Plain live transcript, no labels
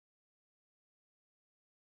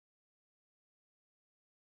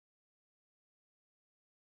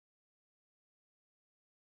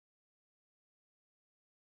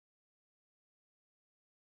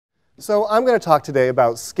So I'm going to talk today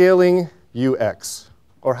about scaling UX,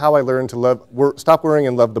 or how I learned to stop worrying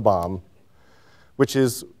and love the bomb, which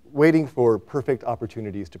is waiting for perfect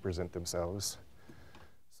opportunities to present themselves.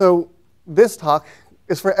 So this talk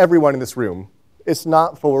is for everyone in this room. It's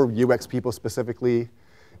not for UX people specifically.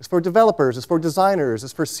 It's for developers, it's for designers,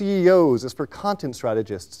 it's for CEOs, it's for content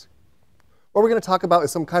strategists. What we're going to talk about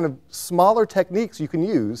is some kind of smaller techniques you can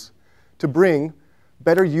use to bring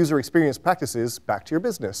better user experience practices back to your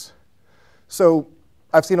business. So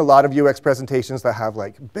I've seen a lot of UX presentations that have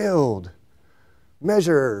like build,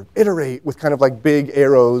 measure, iterate with kind of like big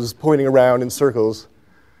arrows pointing around in circles.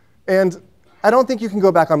 And I don't think you can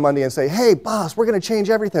go back on Monday and say, hey, boss, we're going to change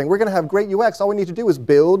everything. We're going to have great UX. All we need to do is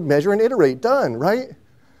build, measure, and iterate. Done, right?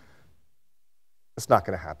 It's not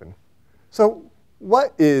going to happen. So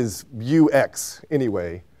what is UX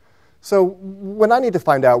anyway? So when I need to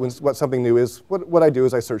find out what something new is, what I do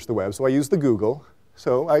is I search the web. So I use the Google.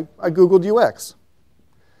 So I Googled UX.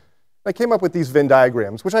 I came up with these Venn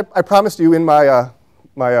diagrams, which I promised you in my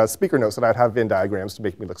speaker notes that I'd have Venn diagrams to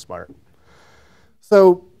make me look smart.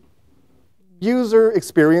 So user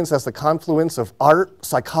experience as the confluence of art,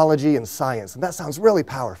 psychology, and science. And that sounds really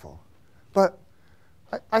powerful. But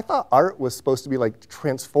I thought art was supposed to be like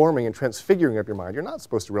transforming and transfiguring of your mind. You're not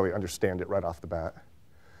supposed to really understand it right off the bat.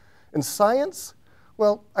 And science,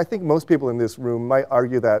 well, I think most people in this room might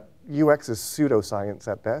argue that UX is pseudoscience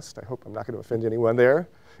at best. I hope I'm not going to offend anyone there.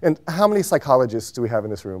 And how many psychologists do we have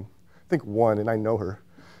in this room? I think one, and I know her.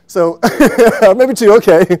 So maybe two,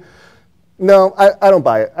 OK. No, I don't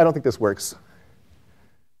buy it. I don't think this works.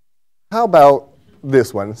 How about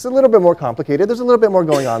this one? It's a little bit more complicated. There's a little bit more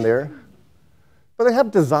going on there. But they have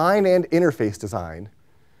design and interface design.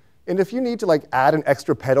 And if you need to like add an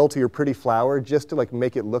extra petal to your pretty flower just to like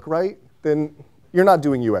make it look right, then you're not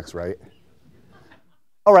doing UX right.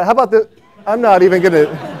 All right, how about this? I'm not even going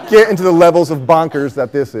to get into the levels of bonkers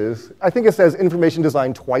that this is. I think it says information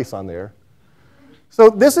design twice on there.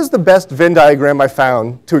 So this is the best Venn diagram I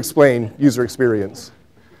found to explain user experience.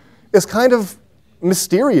 It's kind of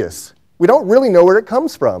mysterious. We don't really know where it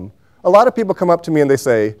comes from. A lot of people come up to me and they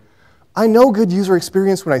say, I know good user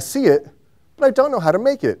experience when I see it, but I don't know how to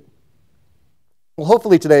make it. Well,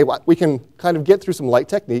 hopefully today we can kind of get through some light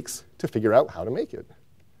techniques to figure out how to make it.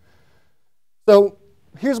 So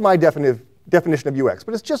here's my definition of UX,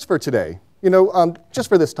 but it's just for today. You know, just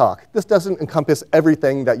for this talk. This doesn't encompass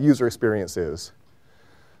everything that user experience is.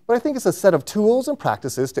 But I think it's a set of tools and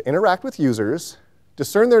practices to interact with users,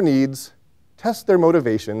 discern their needs, test their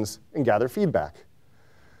motivations, and gather feedback.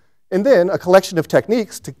 And then a collection of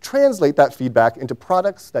techniques to translate that feedback into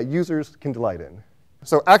products that users can delight in.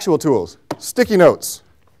 So actual tools, sticky notes,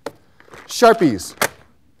 Sharpies,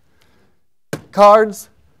 cards,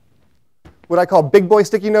 what I call big boy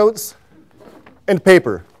sticky notes, and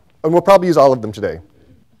paper. And we'll probably use all of them today.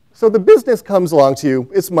 So the business comes along to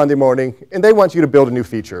you, it's Monday morning, and they want you to build a new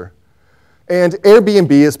feature. And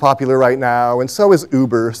Airbnb is popular right now, and so is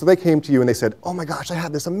Uber. So they came to you and they said, oh my gosh, I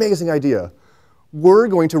have this amazing idea. We're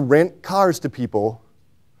going to rent cars to people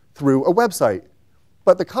through a website.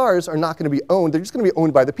 But the cars are not going to be owned. They're just going to be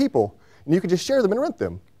owned by the people. And you can just share them and rent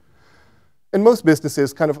them. And most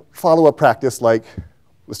businesses kind of follow a practice like,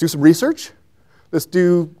 let's do some research. Let's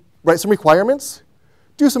write some requirements,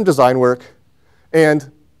 do some design work,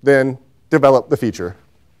 and then develop the feature.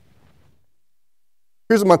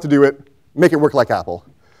 Here's a month to do it. Make it work like Apple.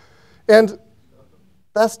 And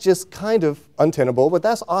that's just kind of untenable, but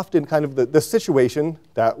that's often kind of the situation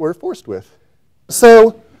that we're forced with.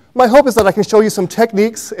 So my hope is that I can show you some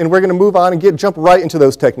techniques, and we're going to move on and jump right into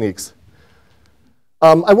those techniques.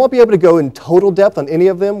 I won't be able to go in total depth on any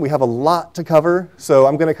of them. We have a lot to cover, so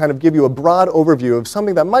I'm going to kind of give you a broad overview of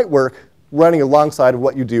something that might work running alongside of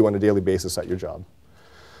what you do on a daily basis at your job.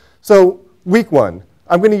 So week one.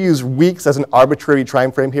 I'm going to use weeks as an arbitrary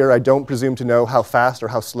time frame here. I don't presume to know how fast or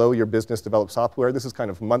how slow your business develops software. This is kind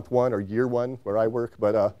of month one or year one where I work,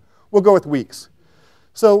 but we'll go with weeks.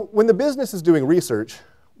 So when the business is doing research,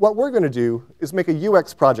 what we're going to do is make a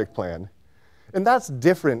UX project plan. And that's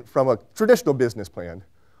different from a traditional business plan.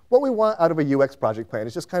 What we want out of a UX project plan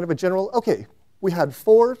is just kind of a general, OK, we had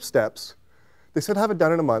 4 steps. They said have it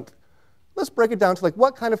done in a month. Let's break it down to like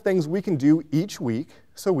what kind of things we can do each week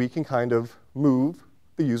so we can kind of move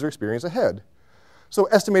the user experience ahead. So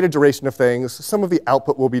estimated duration of things, some of the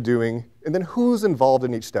output we'll be doing, and then who's involved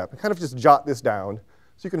in each step. And kind of just jot this down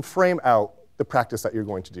so you can frame out the practice that you're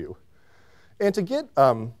going to do. And to get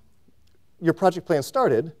your project plan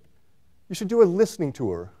started, you should do a listening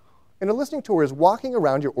tour. And a listening tour is walking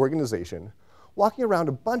around your organization, walking around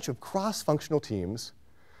a bunch of cross-functional teams,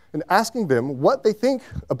 and asking them what they think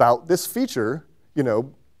about this feature,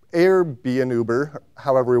 Airbnb,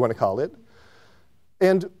 however we want to call it,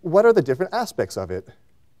 and what are the different aspects of it.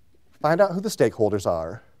 Find out who the stakeholders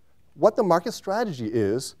are, what the market strategy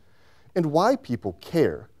is, and why people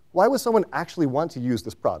care. Why would someone actually want to use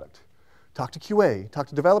this product? Talk to QA, talk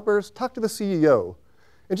to developers, talk to the CEO,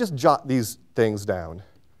 and just jot these things down.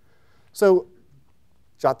 So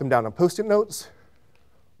jot them down on Post-it notes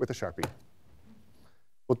with a Sharpie.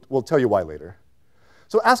 We'll tell you why later.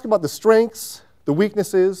 So ask about the strengths, the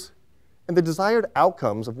weaknesses, and the desired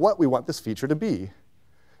outcomes of what we want this feature to be.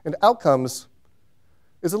 And outcomes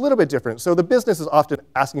is a little bit different. So the business is often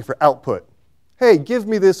asking for output. Hey, give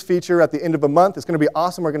me this feature at the end of a month. It's going to be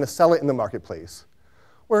awesome. We're going to sell it in the marketplace.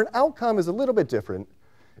 Where an outcome is a little bit different.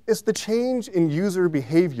 It's the change in user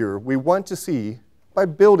behavior we want to see by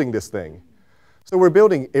building this thing. So we're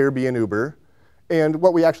building Airbnb, and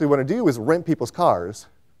what we actually want to do is rent people's cars.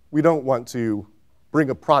 We don't want to bring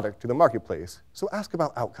a product to the marketplace. So ask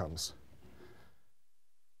about outcomes.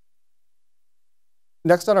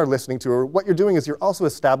 Next on our listening tour, what you're doing is you're also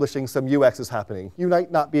establishing some UX is happening. You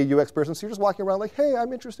might not be a UX person, so you're just walking around like, hey,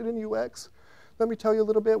 I'm interested in UX. Let me tell you a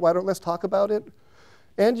little bit. Let's talk about it.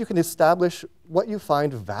 And you can establish what you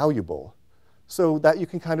find valuable so that you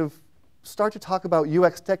can kind of start to talk about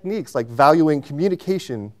UX techniques like valuing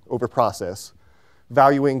communication over process,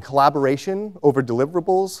 valuing collaboration over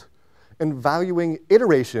deliverables, and valuing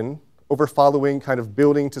iteration over following kind of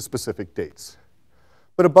building to specific dates.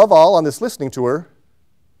 But above all, on this listening tour,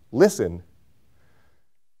 listen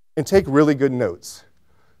and take really good notes.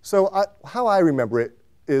 So how I remember it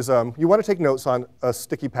is you want to take notes on a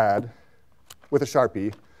sticky pad with a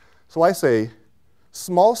Sharpie. So I say,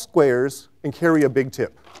 small squares and carry a big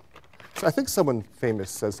tip. So I think someone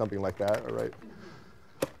famous says something like that, all right?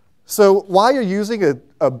 So why you're using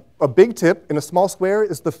a big tip in a small square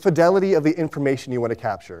is the fidelity of the information you want to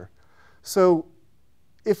capture. So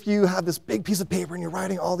if you have this big piece of paper and you're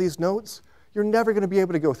writing all these notes, you're never going to be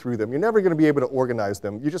able to go through them. You're never going to be able to organize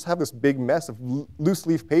them. You just have this big mess of loose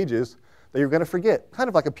leaf pages that you're going to forget, kind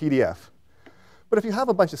of like a PDF. But if you have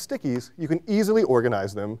a bunch of stickies, you can easily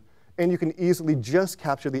organize them, and you can easily just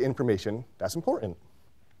capture the information that's important.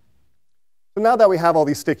 So now that we have all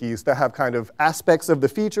these stickies that have kind of aspects of the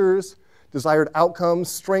features, desired outcomes,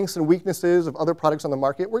 strengths and weaknesses of other products on the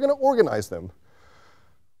market, we're going to organize them.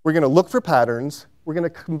 We're going to look for patterns. We're going to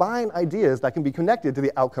combine ideas that can be connected to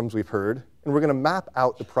the outcomes we've heard, and we're going to map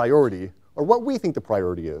out the priority, or what we think the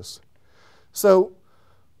priority is. So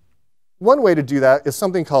one way to do that is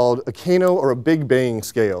something called a Kano or a Big Bang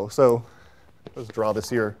scale. So let's draw this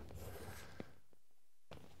here.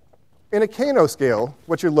 In a Kano scale,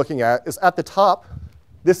 what you're looking at is at the top,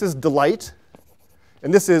 this is delight,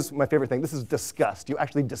 and this is my favorite thing. This is disgust. You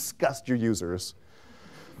actually disgust your users.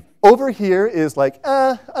 Over here is like,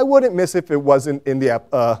 I wouldn't miss if it wasn't in the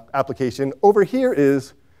application. Over here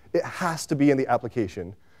is, it has to be in the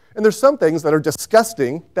application. And there's some things that are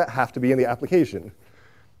disgusting that have to be in the application.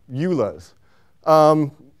 EULAs.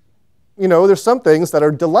 There's some things that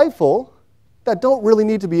are delightful that don't really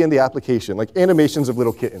need to be in the application, like animations of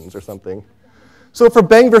little kittens or something. So for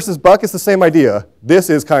bang versus buck, it's the same idea.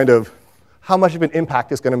 This is kind of how much of an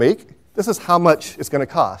impact it's going to make. This is how much it's going to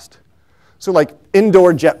cost. So like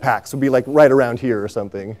indoor jetpacks would be like right around here or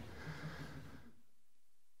something.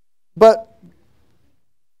 But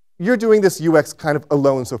you're doing this UX kind of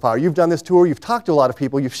alone so far. You've done this tour, you've talked to a lot of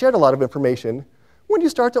people, you've shared a lot of information. When you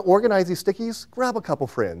start to organize these stickies, grab a couple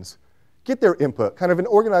friends. Get their input, kind of, and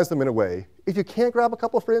organize them in a way. If you can't grab a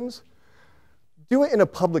couple friends, do it in a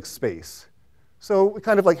public space. So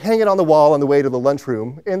kind of like hang it on the wall on the way to the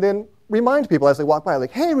lunchroom, and then remind people as they walk by,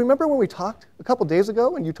 like, hey, remember when we talked a couple days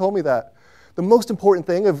ago and you told me that the most important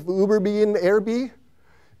thing of Uber being Airbnb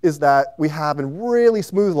is that we have a really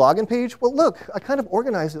smooth login page? Well, look, I kind of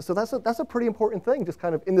organized it, so that's a pretty important thing, just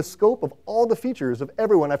kind of in the scope of all the features of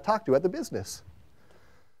everyone I've talked to at the business.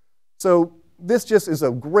 So this just is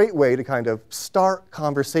a great way to kind of start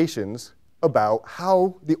conversations about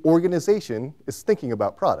how the organization is thinking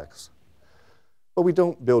about products. But we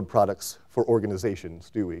don't build products for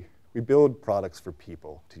organizations, do we? We build products for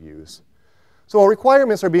people to use. So while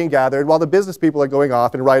requirements are being gathered, while the business people are going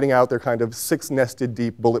off and writing out their kind of 6 nested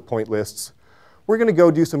deep bullet point lists, we're going to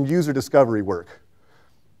go do some user discovery work.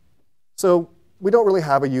 So we don't really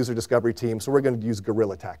have a user discovery team, so we're going to use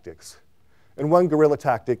guerrilla tactics. And one guerrilla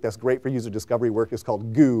tactic that's great for user discovery work is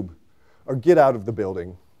called goob, or get out of the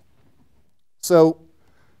building. So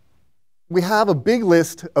we have a big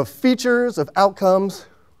list of features, of outcomes,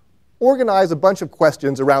 organize a bunch of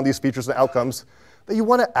questions around these features and outcomes that you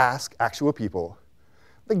want to ask actual people.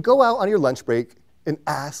 Then go out on your lunch break and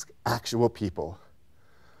ask actual people.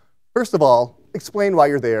 First of all, explain why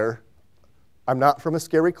you're there. I'm not from a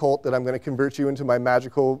scary cult that I'm going to convert you into my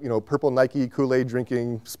magical, purple Nike Kool-Aid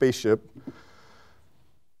drinking spaceship.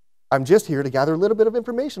 I'm just here to gather a little bit of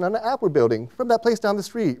information on the app we're building from that place down the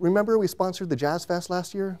street. Remember we sponsored the Jazz Fest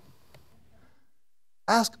last year?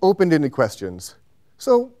 Ask open-ended questions.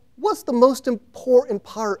 So what's the most important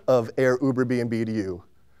part of Air Uber B&B to you?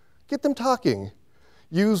 Get them talking.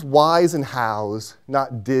 Use whys and hows,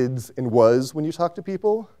 not dids and was when you talk to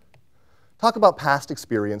people. Talk about past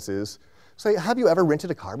experiences. Say, have you ever rented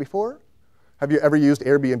a car before? Have you ever used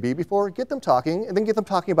Airbnb before? Get them talking, and then get them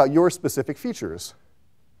talking about your specific features.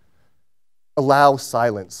 Allow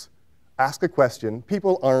silence. Ask a question.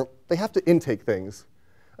 People they have to intake things.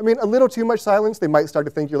 I mean, a little too much silence, they might start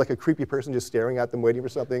to think you're like a creepy person just staring at them waiting for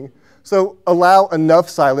something. So allow enough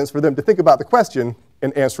silence for them to think about the question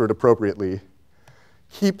and answer it appropriately.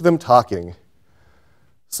 Keep them talking.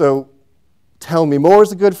 So tell me more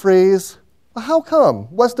is a good phrase. Well, how come?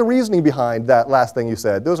 What's the reasoning behind that last thing you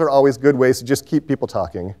said? Those are always good ways to just keep people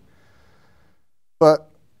talking.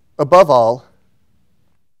 But above all,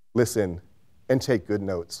 listen and take good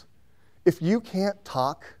notes. If you can't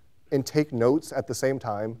talk and take notes at the same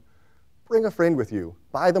time, bring a friend with you.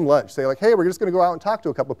 Buy them lunch. Say like, hey, we're just going to go out and talk to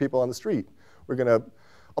a couple of people on the street.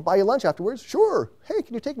 I'll buy you lunch afterwards. Sure. Hey,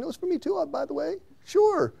 can you take notes for me too, by the way?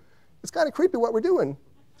 Sure. It's kind of creepy what we're doing.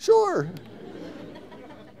 Sure.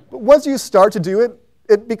 But once you start to do it,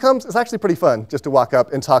 it's actually pretty fun just to walk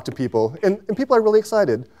up and talk to people. And people are really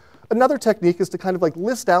excited. Another technique is to kind of like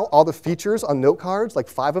list out all the features on note cards, like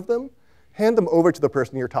 5 of them, hand them over to the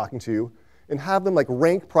person you're talking to, and have them like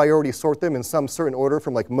rank priority sort them in some certain order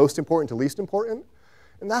from like most important to least important.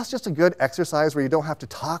 And that's just a good exercise where you don't have to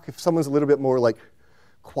talk if someone's a little bit more like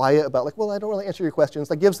quiet about like, well, I don't really answer your questions.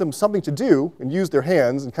 That gives them something to do and use their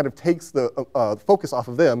hands and kind of takes the focus off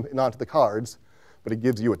of them and onto the cards, but it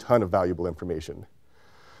gives you a ton of valuable information.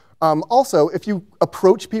 Also, if you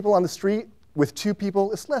approach people on the street with 2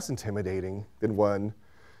 people, it's less intimidating than 1.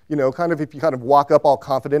 If you kind of walk up all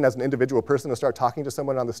confident as an individual person and start talking to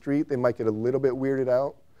someone on the street, they might get a little bit weirded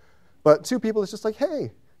out. But 2 people, it's just like,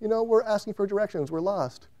 hey, we're asking for directions, we're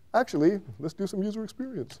lost. Actually, let's do some user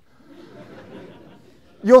experience.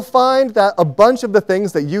 You'll find that a bunch of the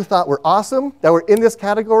things that you thought were awesome, that were in this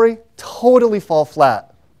category, totally fall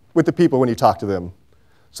flat with the people when you talk to them.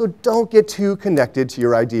 So don't get too connected to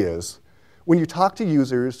your ideas. When you talk to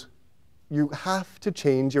users, you have to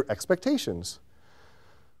change your expectations.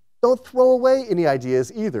 Don't throw away any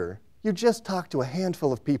ideas either. You just talk to a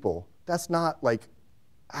handful of people. That's not like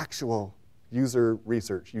actual user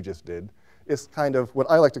research you just did. It's kind of what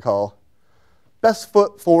I like to call best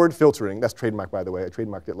foot forward filtering. That's trademarked, by the way. I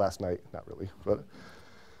trademarked it last night. Not really.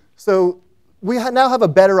 So we now have a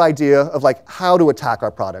better idea of like how to attack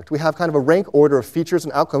our product. We have kind of a rank order of features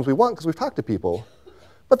and outcomes we want because we've talked to people.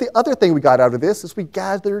 But the other thing we got out of this is we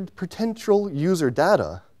gathered potential user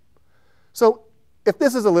data. So if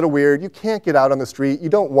this is a little weird, you can't get out on the street, you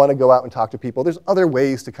don't want to go out and talk to people, there's other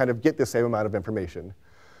ways to kind of get the same amount of information.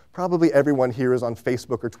 Probably everyone here is on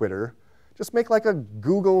Facebook or Twitter. Just make like a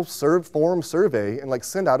Google form survey and like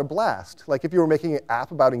send out a blast. Like if you were making an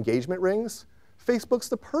app about engagement rings, Facebook's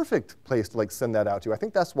the perfect place to like send that out to. I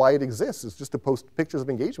think that's why it exists, is just to post pictures of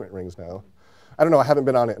engagement rings now. I don't know, I haven't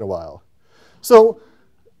been on it in a while. So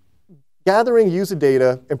gathering user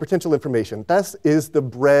data and potential information, that is the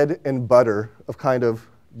bread and butter of kind of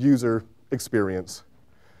user experience.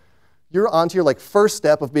 You're onto your like first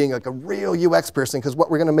step of being like a real UX person, because what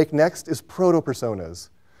we're going to make next is proto-personas.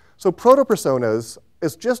 So proto-personas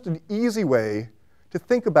is just an easy way to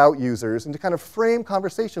think about users and to kind of frame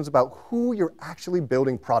conversations about who you're actually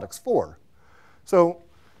building products for. So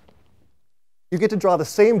you get to draw the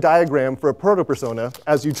same diagram for a proto-persona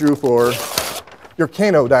as you drew for your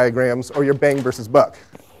Kano diagrams or your bang versus buck.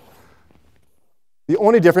 The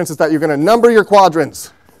only difference is that you're going to number your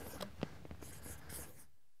quadrants.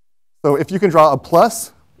 So if you can draw a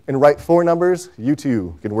plus and write 4 numbers, you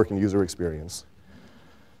too can work in user experience.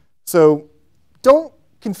 So don't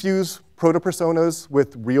confuse proto-personas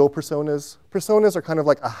with real personas. Personas are kind of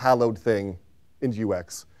like a hallowed thing in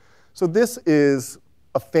UX. So this is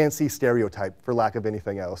a fancy stereotype, for lack of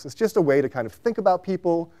anything else. It's just a way to kind of think about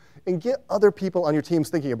people and get other people on your teams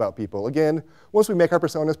thinking about people. Again, once we make our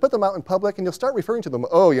personas, put them out in public, and you'll start referring to them.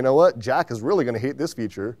 Oh, you know what? Jack is really going to hate this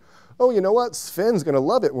feature. Oh, you know what? Sven's going to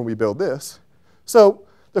love it when we build this. So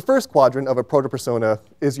the first quadrant of a proto-persona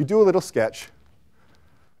is you do a little sketch.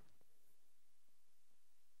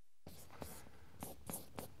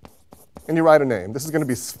 And you write a name. This is going to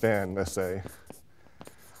be Sven, let's say.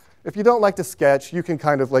 If you don't like to sketch, you can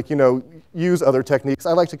kind of like, use other techniques.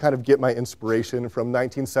 I like to kind of get my inspiration from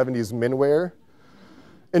 1970s menwear.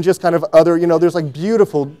 and just kind of other, there's like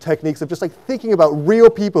beautiful techniques of just like thinking about real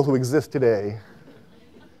people who exist today.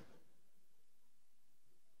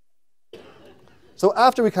 So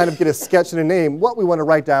after we kind of get a sketch and a name, what we want to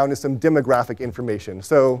write down is some demographic information.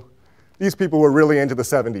 So these people were really into the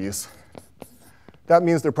 70s. That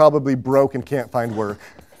means they're probably broke and can't find work.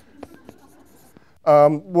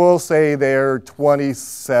 We'll say they're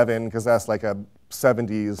 27, because that's like a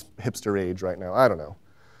 70s hipster age right now. I don't know.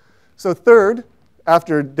 So third,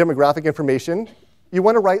 after demographic information, you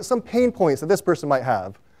want to write some pain points that this person might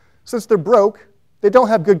have. Since they're broke, they don't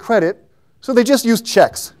have good credit, so they just use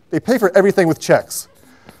checks. They pay for everything with checks.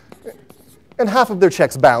 And half of their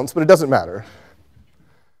checks bounce, but it doesn't matter.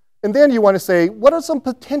 And then you want to say, what are some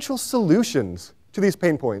potential solutions to these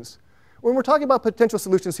pain points? When we're talking about potential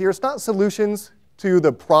solutions here, it's not solutions to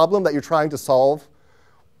the problem that you're trying to solve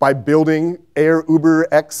by building Air, Uber,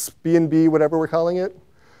 X, B&B, whatever we're calling it.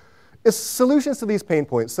 It's solutions to these pain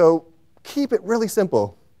points. So keep it really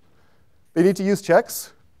simple. They need to use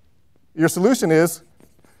checks. Your solution is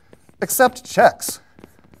accept checks.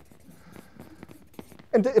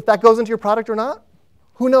 And if that goes into your product or not,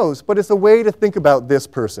 who knows? But it's a way to think about this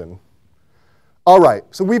person. All right,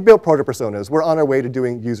 so we've built proto personas. We're on our way to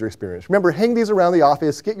doing user experience. Remember, hang these around the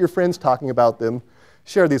office, get your friends talking about them,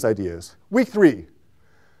 share these ideas. Week 3.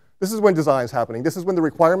 This is when design's happening. This is when the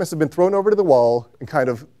requirements have been thrown over to the wall and kind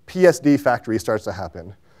of PSD factory starts to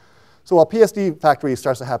happen. So while PSD factory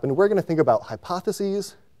starts to happen, we're going to think about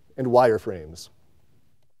hypotheses and wireframes.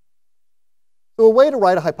 So a way to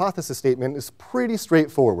write a hypothesis statement is pretty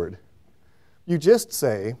straightforward. You just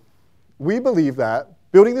say, we believe that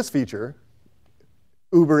building this feature,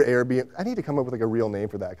 Uber, Airbnb, I need to come up with like a real name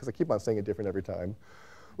for that because I keep on saying it different every time.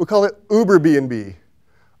 We'll call it Uber B&B.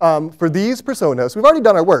 For these personas, we've already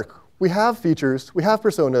done our work. We have features, we have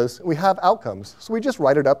personas, and we have outcomes. So we just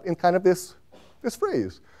write it up in kind of this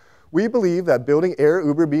phrase. We believe that building Air,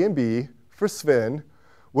 Uber, B&B for Sven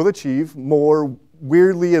will achieve more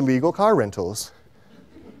weirdly illegal car rentals.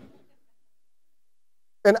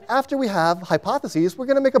 And after we have hypotheses, we're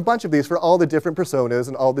going to make a bunch of these for all the different personas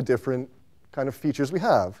and all the different kind of features we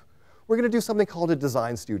have. We're going to do something called a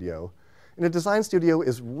design studio. And a design studio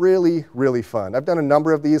is really, really fun. I've done a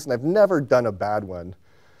number of these, and I've never done a bad one.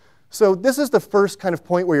 So this is the first kind of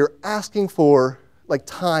point where you're asking for like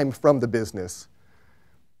time from the business.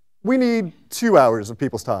 We need 2 hours of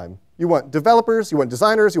people's time. You want developers, you want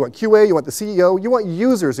designers, you want QA, you want the CEO, you want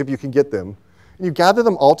users if you can get them. And you gather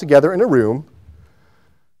them all together in a room,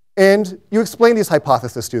 and you explain these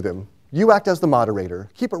hypotheses to them. You act as the moderator.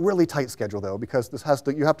 Keep a really tight schedule, though, because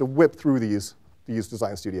you have to whip through these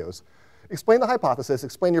design studios. Explain the hypothesis,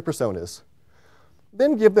 explain your personas.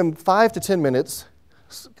 Then give them 5 to 10 minutes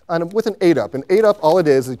with an 8-up. An 8-up, all it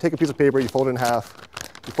is you take a piece of paper, you fold it in half,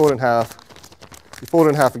 you fold it in half, you fold it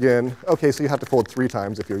in half again. OK, so you have to fold 3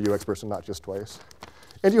 times if you're a UX person, not just twice.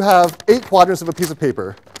 And you have 8 quadrants of a piece of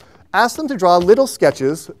paper. Ask them to draw little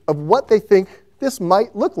sketches of what they think this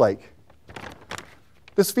might look like,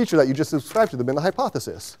 this feature that you just described to them in the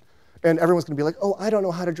hypothesis. And everyone's going to be like, oh, I don't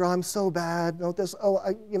know how to draw. I'm so bad. No, this, oh,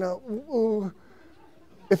 ooh.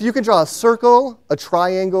 If you can draw a circle, a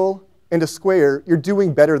triangle, and a square, you're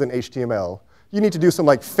doing better than HTML. You need to do some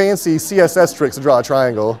like fancy CSS tricks to draw a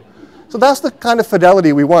triangle. So that's the kind of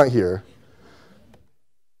fidelity we want here.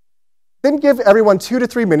 Then give everyone 2 to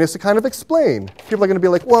 3 minutes to kind of explain. People are going to be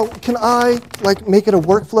like, well, can I like make it a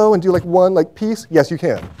workflow and do like one like piece? Yes, you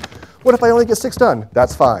can. What if I only get 6 done?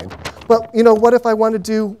 That's fine. But what if I want to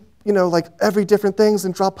do like every different things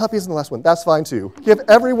and draw puppies in the last one? That's fine too. Give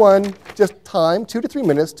everyone just time, 2 to 3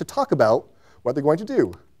 minutes, to talk about what they're going to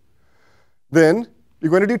do. Then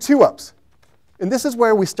you're going to do 2-ups. And this is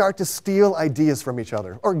where we start to steal ideas from each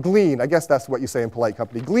other, or glean. I guess that's what you say in polite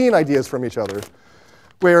company. Glean ideas from each other,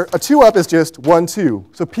 where a 2-up is just 1, 2.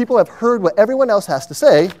 So people have heard what everyone else has to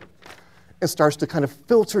say and starts to kind of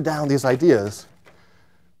filter down these ideas.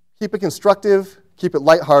 Keep it constructive, keep it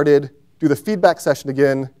lighthearted, do the feedback session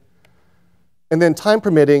again, and then time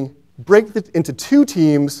permitting, break it into 2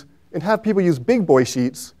 teams and have people use big boy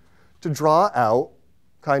sheets to draw out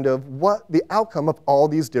kind of what the outcome of all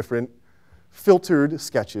these different filtered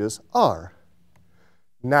sketches are.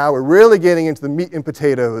 Now we're really getting into the meat and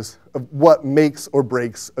potatoes of what makes or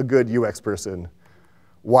breaks a good UX person,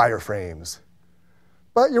 wireframes.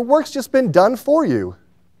 But your work's just been done for you.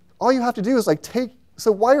 All you have to do is like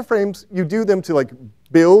so wireframes, you do them to like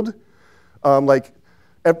build,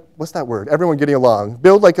 what's that word? Everyone getting along.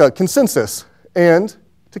 Build like a consensus and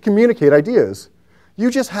to communicate ideas.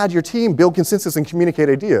 You just had your team build consensus and communicate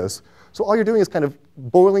ideas. So all you're doing is kind of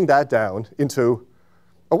boiling that down into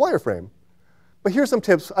a wireframe. But here's some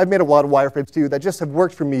tips. I've made a lot of wireframes too that just have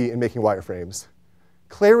worked for me in making wireframes.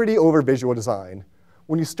 Clarity over visual design.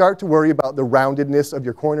 When you start to worry about the roundedness of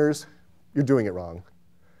your corners, you're doing it wrong.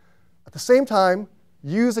 At the same time,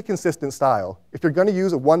 use a consistent style. If you're going to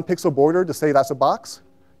use a 1-pixel border to say that's a box,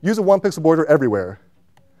 use a 1-pixel border everywhere.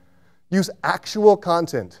 Use actual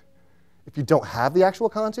content. If you don't have the actual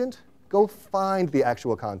content, go find the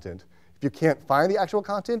actual content. If you can't find the actual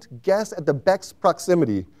content, guess at the best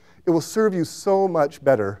proximity. It will serve you so much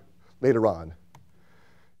better later on.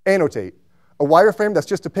 Annotate. A wireframe that's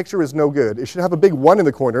just a picture is no good. It should have a big 1 in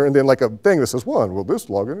the corner and then like a thing that says 1. Well, this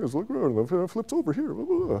login is flips over here. Blah,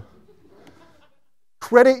 blah, blah.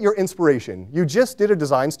 Credit your inspiration. You just did a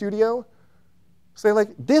design studio. Say like,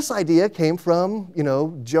 this idea came from,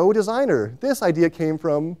 Joe Designer. This idea came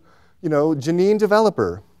from, Janine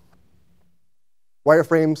Developer.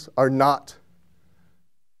 Wireframes are not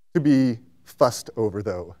to be fussed over,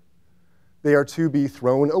 though. They are to be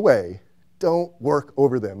thrown away. Don't work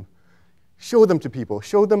over them. Show them to people.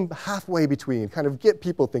 Show them halfway between. Kind of get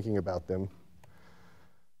people thinking about them.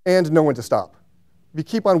 And know when to stop. If you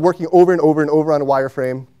keep on working over and over and over on a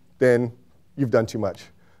wireframe, then you've done too much.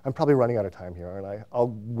 I'm probably running out of time here, aren't I? I'll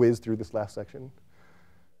whiz through this last section.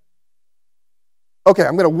 OK,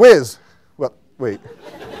 I'm going to whiz. Well, wait.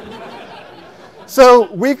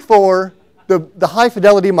 So week 4, the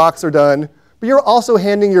high-fidelity mocks are done. But you're also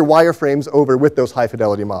handing your wireframes over with those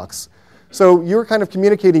high-fidelity mocks. So you're kind of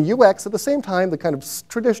communicating UX at the same time the kind of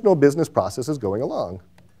traditional business process is going along.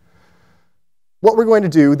 What we're going to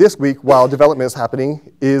do this week while development is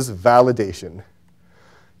happening is validation.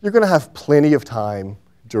 You're going to have plenty of time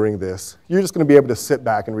during this. You're just going to be able to sit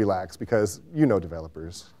back and relax because you know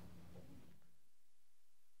developers.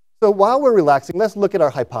 So while we're relaxing, let's look at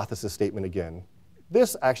our hypothesis statement again.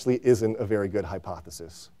 This actually isn't a very good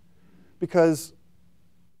hypothesis. Because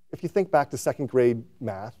if you think back to 2nd grade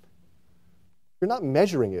math, you're not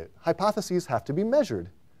measuring it. Hypotheses have to be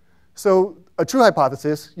measured. So a true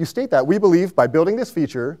hypothesis, you state that we believe by building this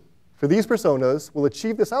feature for these personas, we'll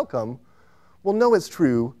achieve this outcome. We'll know it's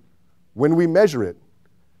true when we measure it.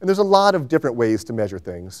 And there's a lot of different ways to measure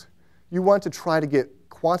things. You want to try to get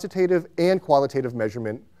quantitative and qualitative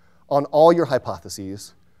measurement on all your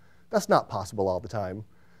hypotheses. That's not possible all the time.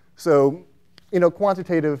 So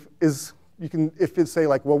quantitative is, if it's say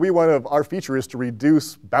like, well, our feature is to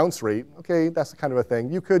reduce bounce rate, okay, that's kind of a thing.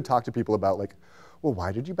 You could talk to people about like, well,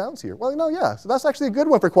 why did you bounce here? Well, yeah, so that's actually a good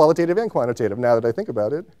one for qualitative and quantitative now that I think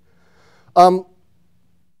about it.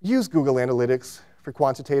 Use Google Analytics for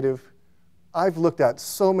quantitative. I've looked at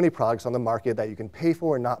so many products on the market that you can pay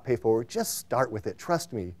for and not pay for. Just start with it,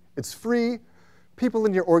 trust me. It's free. People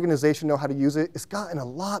in your organization know how to use it. It's gotten a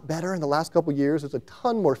lot better in the last couple years. There's a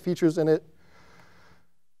ton more features in it.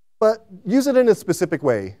 But use it in a specific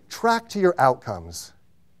way. Track to your outcomes.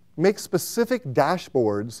 Make specific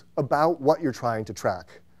dashboards about what you're trying to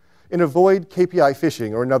track. And avoid KPI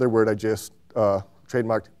fishing, or another word I just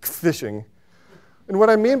trademarked, fishing. And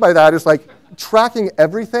what I mean by that is like tracking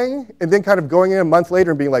everything and then kind of going in a month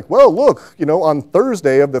later and being like, well, look, on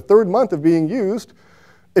Thursday of the 3rd month of being used,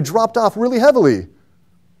 it dropped off really heavily.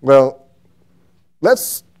 Well,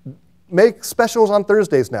 let's make specials on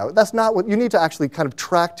Thursdays now. That's not what you need to actually kind of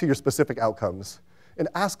track to your specific outcomes and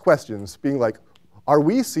ask questions, being like, are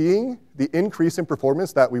we seeing the increase in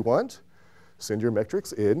performance that we want? Send your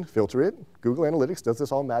metrics in, filter it. Google Analytics does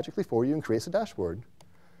this all magically for you and creates a dashboard.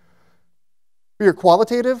 For your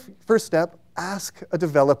qualitative first step, ask a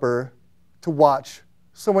developer to watch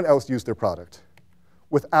someone else use their product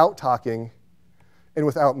without talking and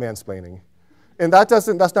without mansplaining. And that's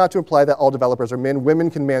not to imply that all developers are men. Women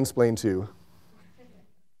can mansplain too.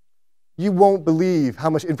 You won't believe how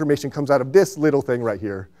much information comes out of this little thing right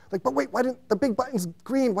here. Like, but wait, why didn't the big button's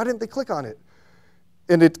green? Why didn't they click on it?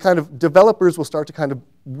 And it kind of, developers will start to kind of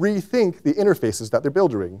rethink the interfaces that they're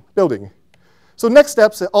building. So next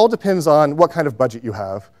steps, it all depends on what kind of budget you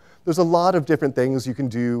have. There's a lot of different things you can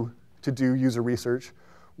do to do user research.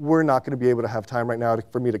 We're not going to be able to have time right now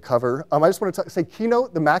for me to cover. I just want to say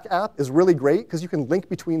Keynote, the Mac app, is really great because you can link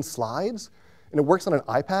between slides, and it works on an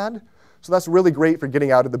iPad. So that's really great for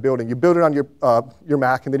getting out of the building. You build it on your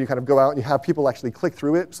Mac, and then you kind of go out and you have people actually click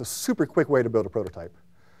through it. It's a super quick way to build a prototype.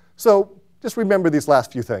 So just remember these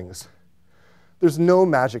last few things. There's no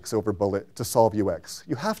magic silver bullet to solve UX.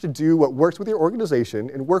 You have to do what works with your organization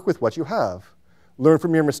and work with what you have. Learn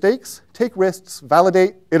from your mistakes, take risks,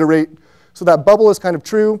 validate, iterate. So that bubble is kind of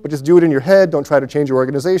true, but just do it in your head. Don't try to change your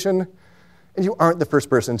organization. And you aren't the first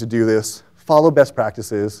person to do this. Follow best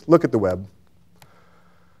practices. Look at the web.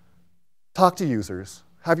 Talk to users.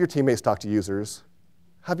 Have your teammates talk to users.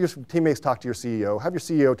 Have your teammates talk to your CEO. Have your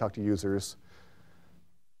CEO talk to users.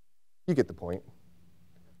 You get the point.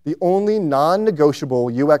 The only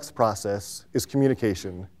non-negotiable UX process is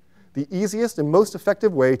communication. The easiest and most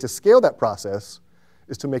effective way to scale that process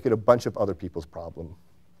is to make it a bunch of other people's problem.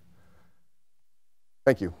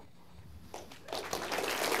 Thank you.